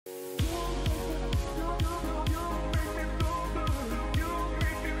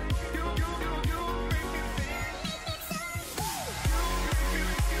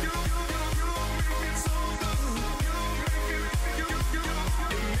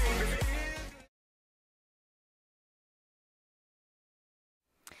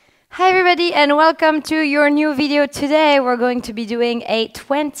Hi everybody and welcome to your new video. Today we're going to be doing a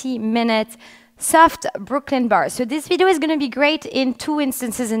 20-minute soft Brooklyn Barre. So this video is going to be great in two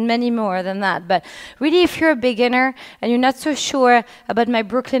instances and many more than that. But really, if you're a beginner and you're not so sure about my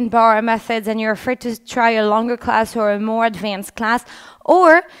Brooklyn Barre methods and you're afraid to try a longer class or a more advanced class,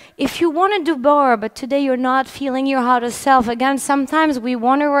 or if you want to do barre, but today you're not feeling your hottest self. Again, sometimes we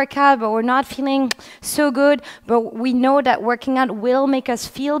want to work out, but we're not feeling so good. But we know that working out will make us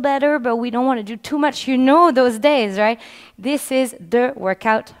feel better, but we don't want to do too much. You know those days, right? This is the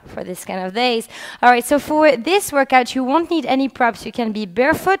workout for this kind of days. All right, so for this workout, you won't need any props. You can be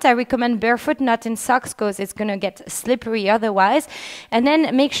barefoot. I recommend barefoot, not in socks, because it's going to get slippery otherwise. And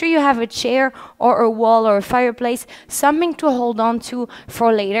then make sure you have a chair or a wall or a fireplace, something to hold on to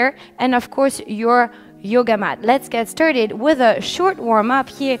for later, and of course your yoga mat. Let's get started with a short warm-up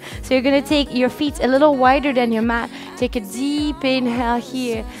here. So you're going to take your feet a little wider than your mat, take a deep inhale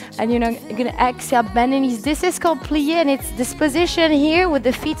here, and you're going to exhale, bend the knees. This is called plié, and it's this position here with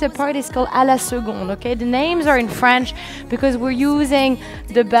the feet apart is called à la seconde. Okay, the names are in French because we're using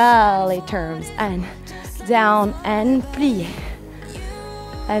the ballet terms. And down and plié,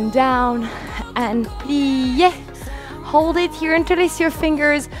 and down and plié. Hold it here, interlace your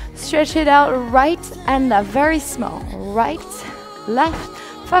fingers, stretch it out right and left, very small. Right, left,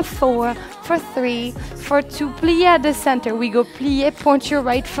 for 4, for 3, for 2. Plié at the center. We go plié, point your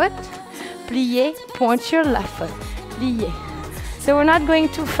right foot. Plié, point your left foot. Plié. So we're not going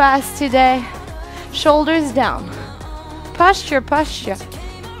too fast today. Shoulders down. Posture, posture.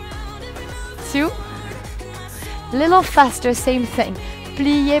 2. Little faster, same thing.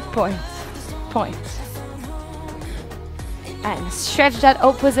 Plié, point, point. And stretch that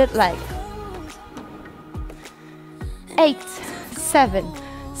opposite leg. 8, 7,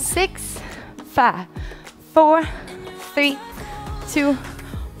 6, 5, 4, 3, 2,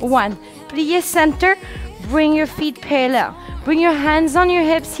 1. Plié center. Bring your feet parallel. Bring your hands on your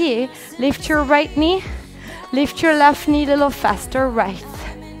hips here. Lift your right knee. Lift your left knee a little faster. Right,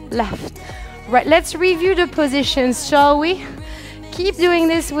 left, right. Let's review the positions, shall we? Keep doing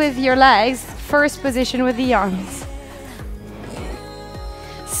this with your legs. First position with the arms.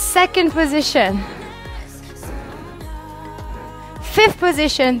 Second position. Fifth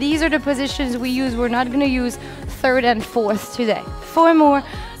position. These are the positions we use. We're not going to use third and fourth today. 4 more,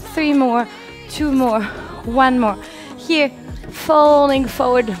 3 more, 2 more, 1 more. Here, folding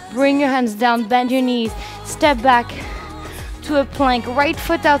forward. Bring your hands down, bend your knees. Step back to a plank. Right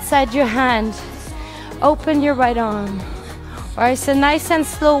foot outside your hand. Open your right arm. All right, so nice and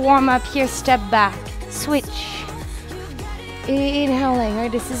slow warm up here. Step back. Switch. Inhaling,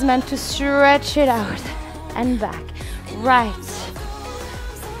 right? This is meant to stretch it out and back, right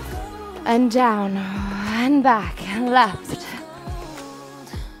and down and back and left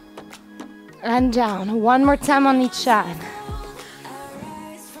and down. One more time on each side.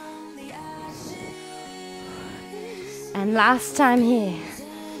 And last time here.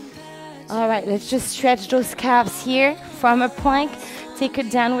 All right, let's just stretch those calves here from a plank. Take a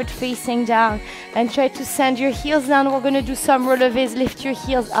downward facing down and try to send your heels down. We're going to do some relevés. Lift your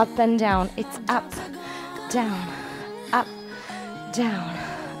heels up and down. It's up, down, up, down,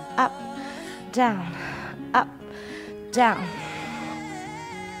 up, down, up, down.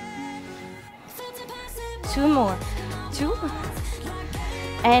 2 more. 2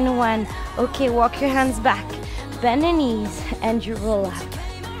 and 1. Okay, walk your hands back. Bend the knees and you roll up.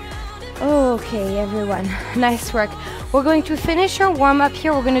 Okay, everyone. Nice work. We're going to finish our warm-up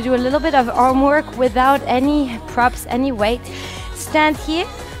here. We're going to do a little bit of arm work without any props, any weight. Stand here,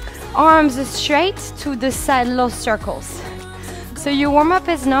 arms straight to the side, little circles. So your warm-up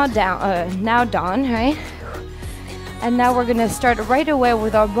is now done, right? And now we're going to start right away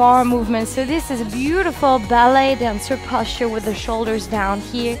with our bar movement. So this is a beautiful ballet dancer posture with the shoulders down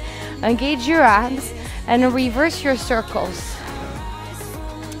here. Engage your abs and reverse your circles.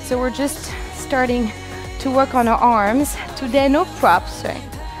 So we're just starting to work on our arms. Today, no props, right?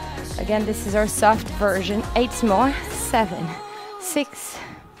 Again, this is our soft version. 8 more. 7, 6,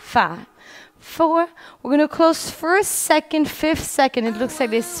 5, 4. We're going to close first, second, fifth, second. It looks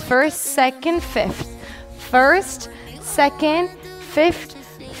like this. First, second, fifth. First, second, fifth.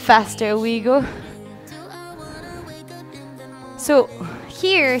 Faster we go. So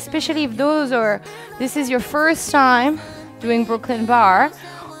here, especially if this is your first time doing Brooklyn Barre,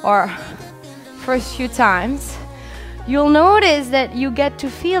 or first few times, you'll notice that you get to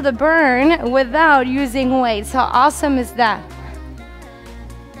feel the burn without using weights. How awesome is that?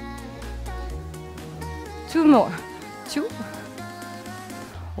 2 more. 2,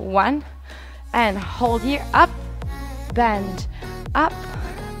 1, and hold here. Up, bend, up,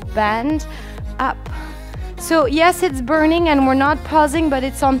 bend, up. So yes, it's burning and we're not pausing, but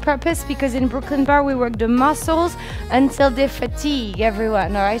it's on purpose because in Brooklyn Barre we work the muscles until they fatigue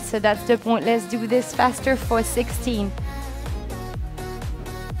everyone, all right? So that's the point. Let's do this faster for 16.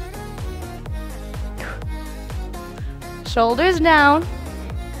 Shoulders down.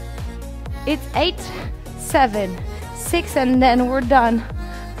 It's 8, 7, 6, and then we're done.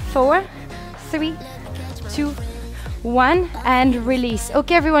 4, 3, 2, 1, and release.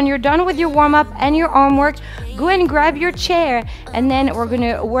 Okay, everyone, you're done with your warm-up and your arm work. Go and grab your chair, and then we're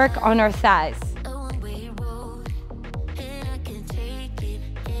gonna work on our thighs.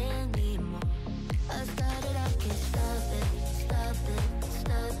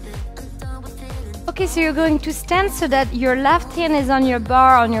 Okay, so you're going to stand so that your left hand is on your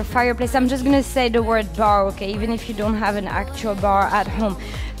bar, on your fireplace. I'm just gonna say the word bar, okay, even if you don't have an actual bar at home.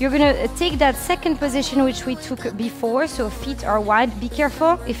 You're gonna take that second position which we took before, so feet are wide. Be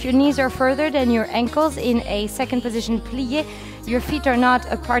careful, if your knees are further than your ankles in a second position plié, your feet are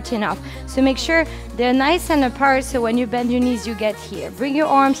not apart enough. So make sure they're nice and apart, so when you bend your knees, you get here. Bring your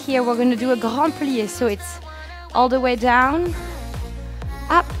arms here, we're gonna do a grand plié, so it's all the way down,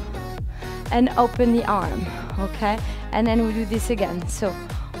 up, and open the arm, okay? And then we do this again. So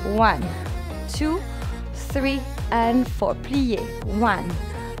 1, 2, 3, and 4. Plié. 1,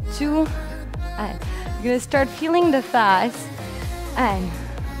 2, and you're gonna start feeling the thighs, and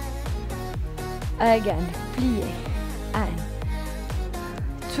again, plié, and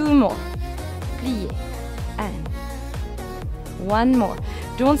 2 more, plié, and 1 more.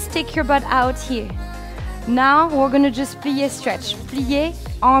 Don't stick your butt out here. Now we're gonna just plié, stretch, plié,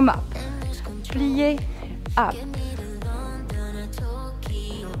 arm up, plié, up,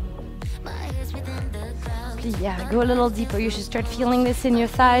 yeah, go a little deeper. You should start feeling this in your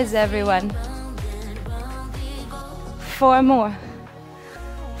thighs, everyone. 4 more.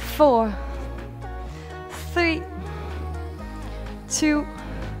 4, 3, 2,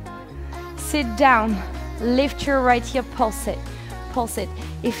 sit down. Lift your right heel, pulse it. Pulse it.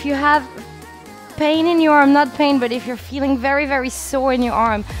 If you have pain in your arm, not pain, but if you're feeling very, very sore in your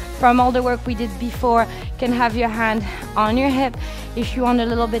arm from all the work we did before, you can have your hand on your hip. If you want a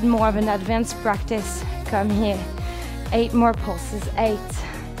little bit more of an advanced practice, come here. 8 more pulses. 8,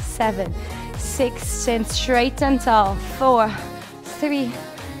 7, 6, stand straight and tall. 4, 3,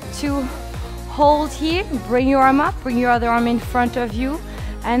 2, hold here. Bring your arm up, bring your other arm in front of you,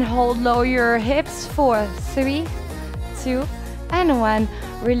 and hold low your hips. 4, 3, 2, and 1.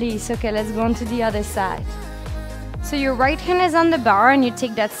 Release. Okay, let's go on to the other side. So your right hand is on the bar, and you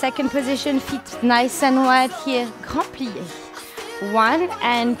take that second position, feet nice and wide here. Grand plié. 1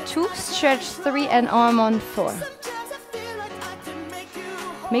 and 2, stretch 3, and arm on 4.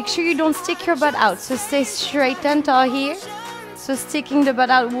 Make sure you don't stick your butt out, so stay straight and tall here. So sticking the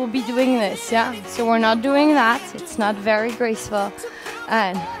butt out, we'll be doing this, yeah? So we're not doing that, it's not very graceful.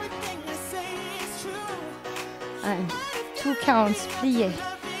 And 2 counts, plié,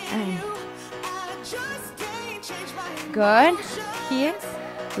 and good. Here,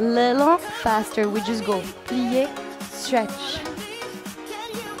 little faster, we just go plié, stretch.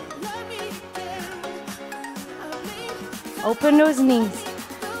 Open those knees.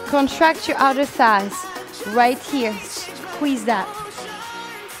 Contract your outer thighs. Right here. Squeeze that.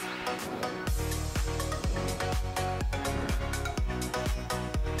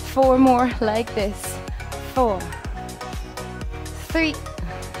 Four more like this. 4, 3,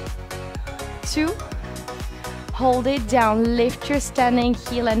 2. Hold it down. Lift your standing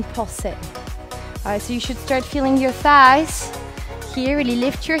heel and pulse it. All right, so you should start feeling your thighs. Here, really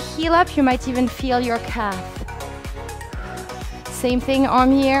lift your heel up. You might even feel your calf. Same thing,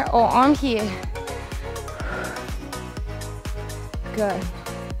 arm here or arm here. Good.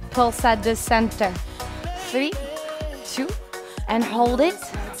 Pulse at the center. 3, 2, and hold it.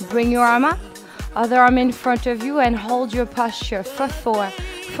 Bring your arm up. Other arm in front of you and hold your posture for 4,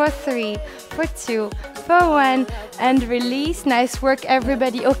 for 3, for 2, for 1, and release. Nice work,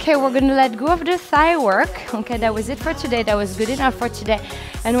 everybody. Okay, we're gonna let go of the thigh work. Okay, that was it for today. That was good enough for today.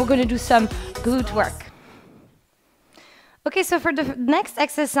 And we're gonna do some glute work. Okay, so for the next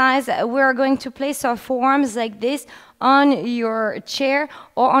exercise, we're going to place our forearms like this on your chair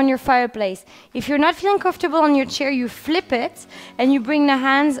or on your fireplace. If you're not feeling comfortable on your chair, you flip it and you bring the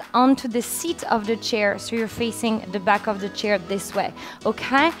hands onto the seat of the chair, so you're facing the back of the chair this way,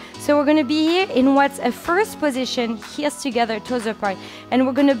 okay? So we're gonna be here in what's a first position, heels together, toes apart, and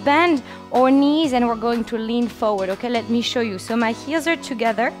we're gonna bend our knees and we're going to lean forward, okay? Let me show you. So my heels are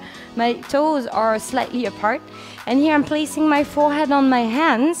together, my toes are slightly apart, and here I'm placing my forehead on my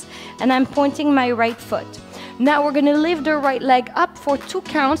hands and I'm pointing my right foot. Now we're gonna lift the right leg up for 2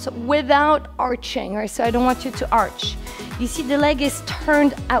 counts without arching, right? So I don't want you to arch. You see the leg is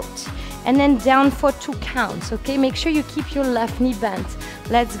turned out, and then down for 2 counts, okay? Make sure you keep your left knee bent.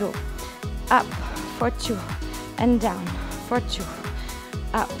 Let's go. Up for 2, and down for 2,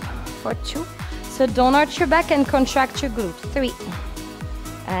 up for 2. So don't arch your back and contract your glute. 3,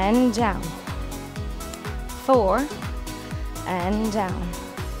 and down. 4, and down.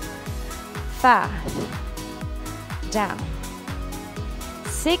 5, down.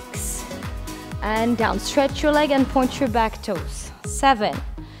 6, and down. Stretch your leg and point your back toes. 7,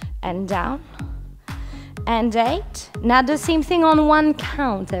 and down. And 8. Now the same thing on 1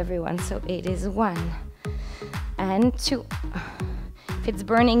 count, everyone. So it is 1 and 2. If it's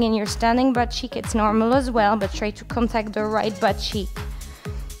burning in your standing butt cheek, it's normal as well, but try to contact the right butt cheek.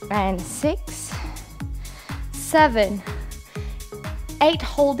 And 6, 7, 8,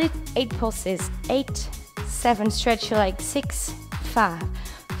 hold it, 8 pulses. 8, 7, stretch your leg. 6, 5,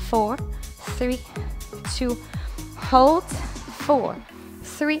 4, 3, 2, hold. 4,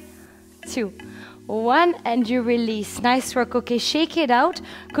 3, 2, 1, and you release. Nice work. Okay, shake it out.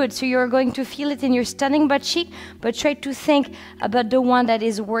 Good. So you're going to feel it in your standing butt cheek, but try to think about the one that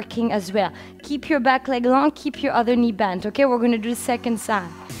is working as well. Keep your back leg long, keep your other knee bent. Okay, we're going to do the second side.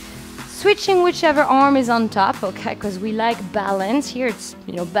 Switching whichever arm is on top, okay, because we like balance here. It's,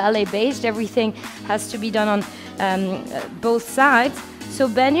 you know, ballet based. Everything has to be done on both sides. So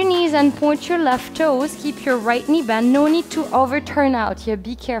bend your knees and point your left toes. Keep your right knee bent. No need to overturn out here.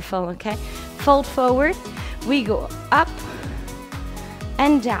 Be careful, okay? Fold forward. We go up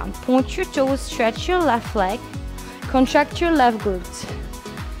and down. Point your toes. Stretch your left leg. Contract your left glute.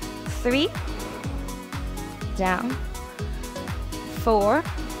 3, down. 4,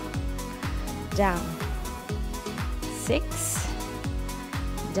 down. 6,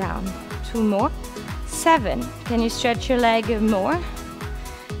 down. 2 more. 7. Can you stretch your leg more?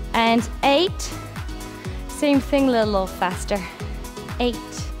 And 8. Same thing, a little faster. 8,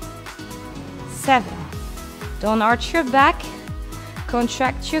 7. Don't arch your back.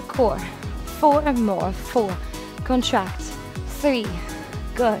 Contract your core. 4 more. 4. Contract. 3.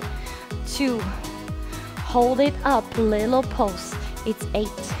 Good. 2. Hold it up. Little pulse. It's 8,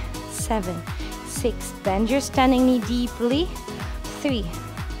 7, 6. Bend your standing knee deeply. 3,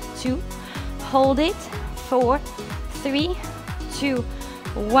 2. Hold it. 4, 3, 2,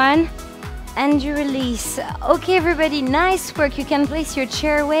 1, and you release. Okay, everybody, nice work. You can place your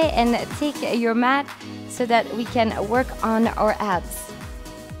chair away and take your mat so that we can work on our abs.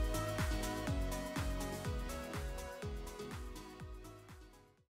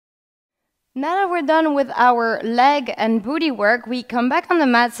 Now that we're done with our leg and booty work, we come back on the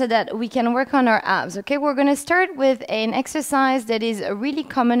mat so that we can work on our abs, okay? We're going to start with an exercise that is really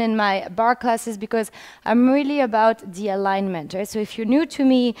common in my bar classes because I'm really about the alignment, right? So if you're new to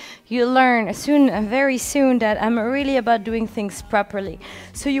me, you'll learn soon, very soon, that I'm really about doing things properly.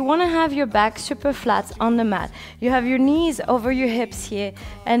 So you want to have your back super flat on the mat. You have your knees over your hips here,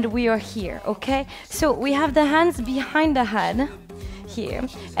 and we are here, okay? So we have the hands behind the head here,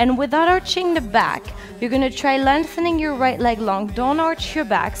 and without arching the back, you're going to try lengthening your right leg long. Don't arch your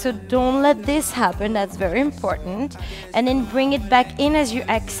back, so don't let this happen. That's very important. And then bring it back in as you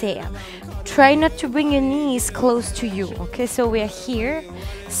exhale. Try not to bring your knees close to you, okay? So we're here,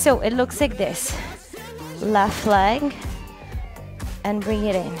 so it looks like this. Left leg and bring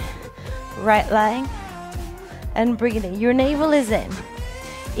it in. Right leg and bring it in. Your navel is in.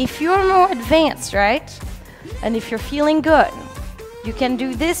 If you're more advanced, right, and if you're feeling good, you can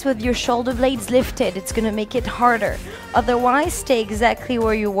do this with your shoulder blades lifted. It's going to make it harder. Otherwise, stay exactly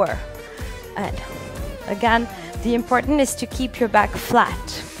where you were. And again, the important is to keep your back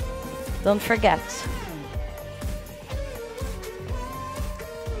flat. Don't forget.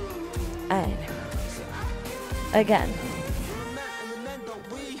 And again.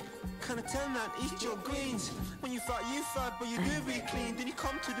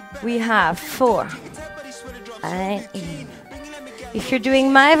 We have 4 and in. If you're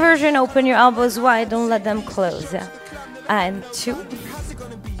doing my version, open your elbows wide, don't let them close. And 2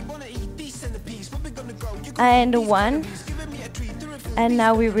 and 1, and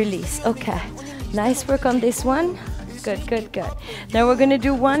now we release. Okay, nice work on this one. Good, good, good. Now we're gonna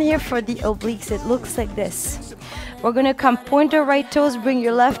do one here for the obliques. It looks like this. We're gonna come point the right toes, bring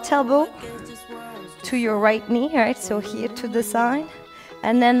your left elbow to your right knee, right? So here to the side,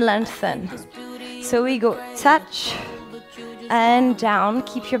 and then lengthen. So we go touch and down.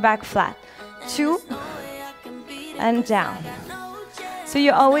 Keep your back flat. 2 and down. So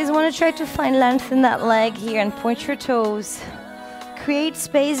you always want to try to find length in that leg here and point your toes. create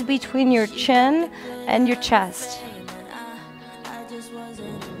space between your chin and your chest.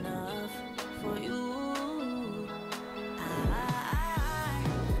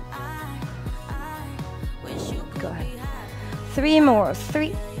 Go ahead. 3 more.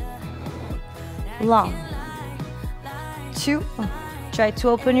 3. Long. 2. Try to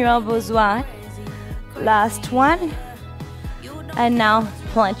open your elbows wide. Last 1. And now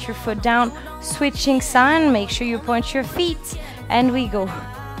plant your foot down. Switching side. Make sure you point your feet. And we go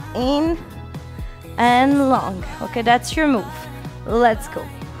in and long. Okay, that's your move. Let's go.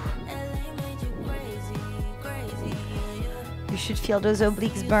 You should feel those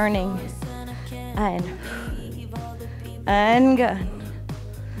obliques burning. And good.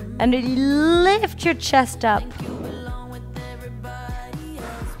 And really lift your chest up.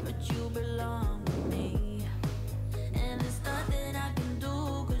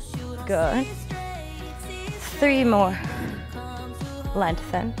 Good. 3 more.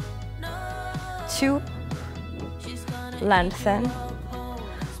 Lengthen. 2. Lengthen.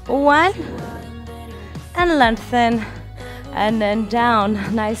 1. And lengthen. And then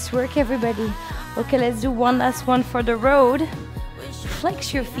down. Nice work, everybody. Okay, let's do one last one for the road.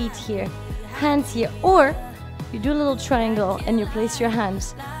 Flex your feet here, hands here, or you do a little triangle and you place your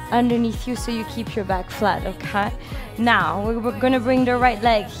hands underneath you so you keep your back flat, okay? Now, we're gonna bring the right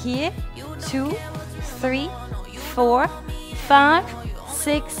leg here. 2, 3, 4, 5,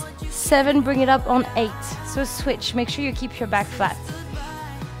 6, 7. Bring it up on 8. So switch, make sure you keep your back flat.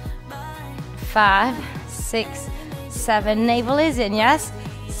 5, 6, 7. Navel is in, yes?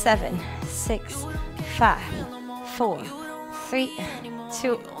 7, 6, 5, 4, 3,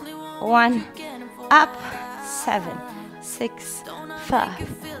 2, 1. Up. 7, 6, 5,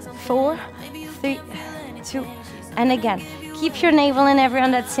 4, 3, 2. And again, keep your navel in,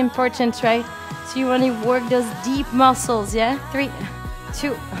 everyone. That's important, right? So you want to work those deep muscles, yeah? 3,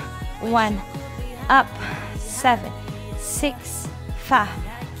 2, 1. Up. 7, 6, 5,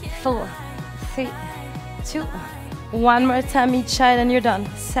 4, 3, 2. One more time each side and you're done.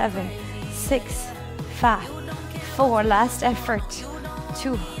 7, 6, 5, 4. Last effort.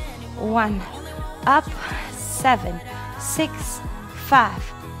 2, 1. Up. 7, 6, 5,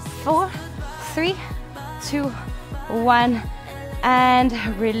 4, 3, 2, 1. And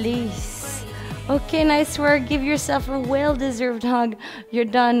release. Okay, nice work. Give yourself a well-deserved hug. You're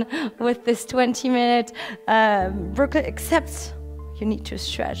done with this 20-minute Brooklyn, except you need to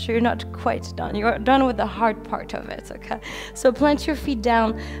stretch. You're not quite done. You're done with the hard part of it, okay? So plant your feet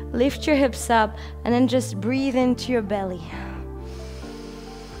down, lift your hips up, and then just breathe into your belly.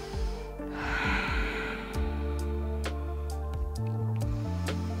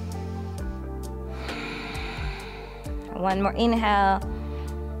 One more inhale.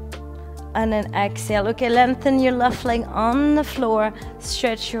 And then exhale. Okay, lengthen your left leg on the floor.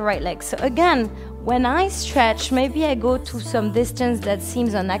 Stretch your right leg. So again, when I stretch, maybe I go to some distance that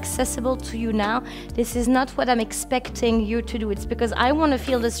seems inaccessible to you now. This is not what I'm expecting you to do. It's because I want to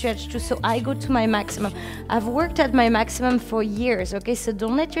feel the stretch too, so I go to my maximum. I've worked at my maximum for years, okay? So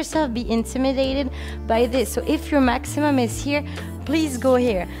don't let yourself be intimidated by this. So if your maximum is here, please go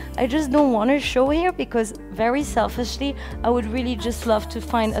here. I just don't want to show here because very selfishly, I would really just love to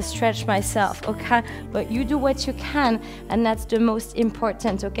find a stretch myself, okay? But you do what you can, and that's the most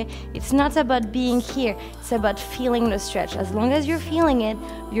important, okay? It's not about being here, it's about feeling the stretch. As long as you're feeling it,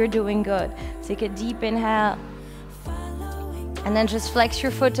 you're doing good. Take a deep inhale. And then just flex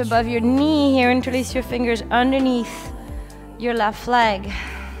your foot above your knee here, interlace your fingers underneath your left leg.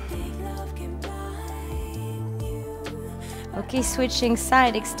 Okay, switching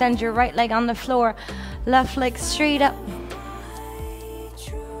side, extend your right leg on the floor, left leg straight up.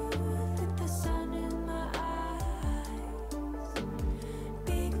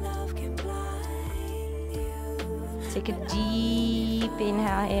 Take a deep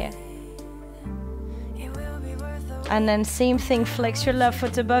inhale here. And then same thing, flex your left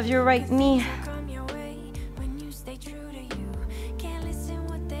foot above your right knee.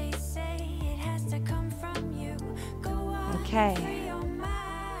 Okay.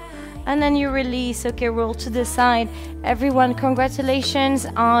 And then you release. Okay, roll to the side. Everyone, congratulations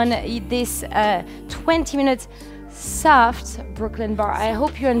on this 20 minutes soft Brooklyn Barre. I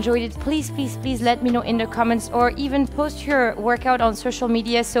hope you enjoyed it. Please, please, please let me know in the comments, or even post your workout on social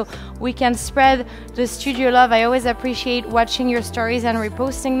media so we can spread the studio love. I always appreciate watching your stories and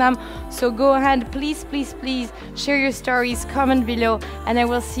reposting them. So go ahead, please, please, please share your stories, comment below, and I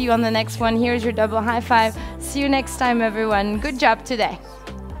will see you on the next one. Here's your double high five. See you next time, everyone. Good job today.